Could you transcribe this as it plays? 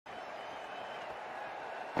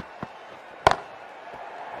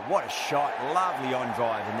What a shot. Lovely on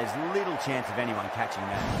drive, and there's little chance of anyone catching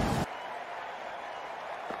that.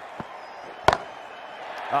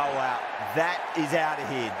 Oh, wow. That is out of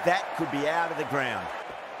here. That could be out of the ground.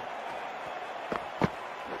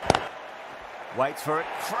 Waits for it.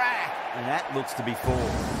 Crack! And that looks to be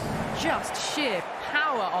four. Just sheer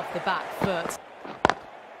power off the back foot.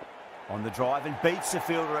 On the drive and beats the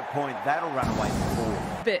fielder at point. That'll run away for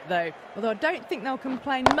four. Bit, though. Although I don't think they'll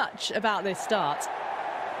complain much about this start.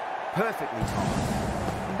 Perfectly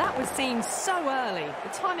timed. That was seen so early. The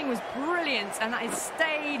timing was brilliant, and that is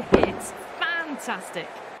stayed hit. Fantastic.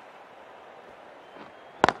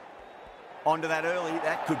 Onto that early.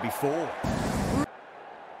 That could be four.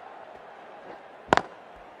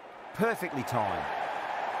 Perfectly timed.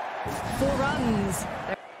 4 runs.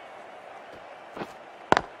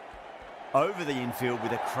 Over the infield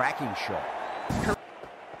with a cracking shot.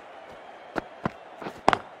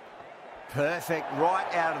 Perfect, right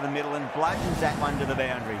out of the middle and bludgeons that one to the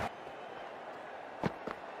boundary.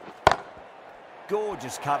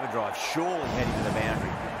 Gorgeous cover drive, surely heading to the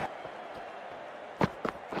boundary.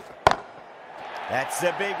 That's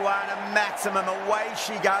the big one, a maximum, away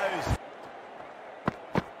she goes.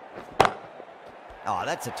 Oh,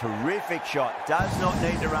 that's a terrific shot. Does not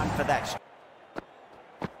need to run for that.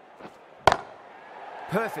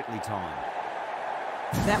 Perfectly timed.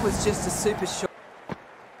 That was just a super shot.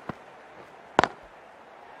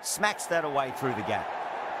 Smacks that away through the gap.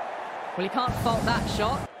 Well, you can't fault that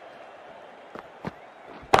shot.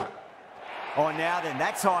 Oh, now then,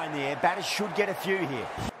 that's high in the air. Batters should get a few here.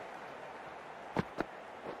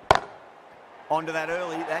 Onto that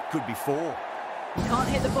early. That could be four. You can't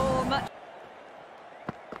hit the ball much.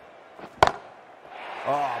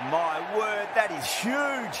 Oh, my word, that is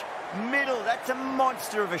huge. Middle, that's a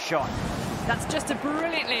monster of a shot. That's just a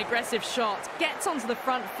brilliantly aggressive shot. Gets onto the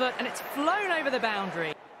front foot and it's flown over the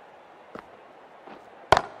boundary.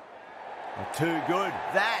 Too good.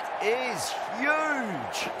 That is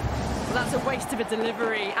huge. Well, that's a waste of a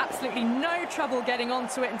delivery. Absolutely no trouble getting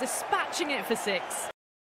onto it and dispatching it for 6.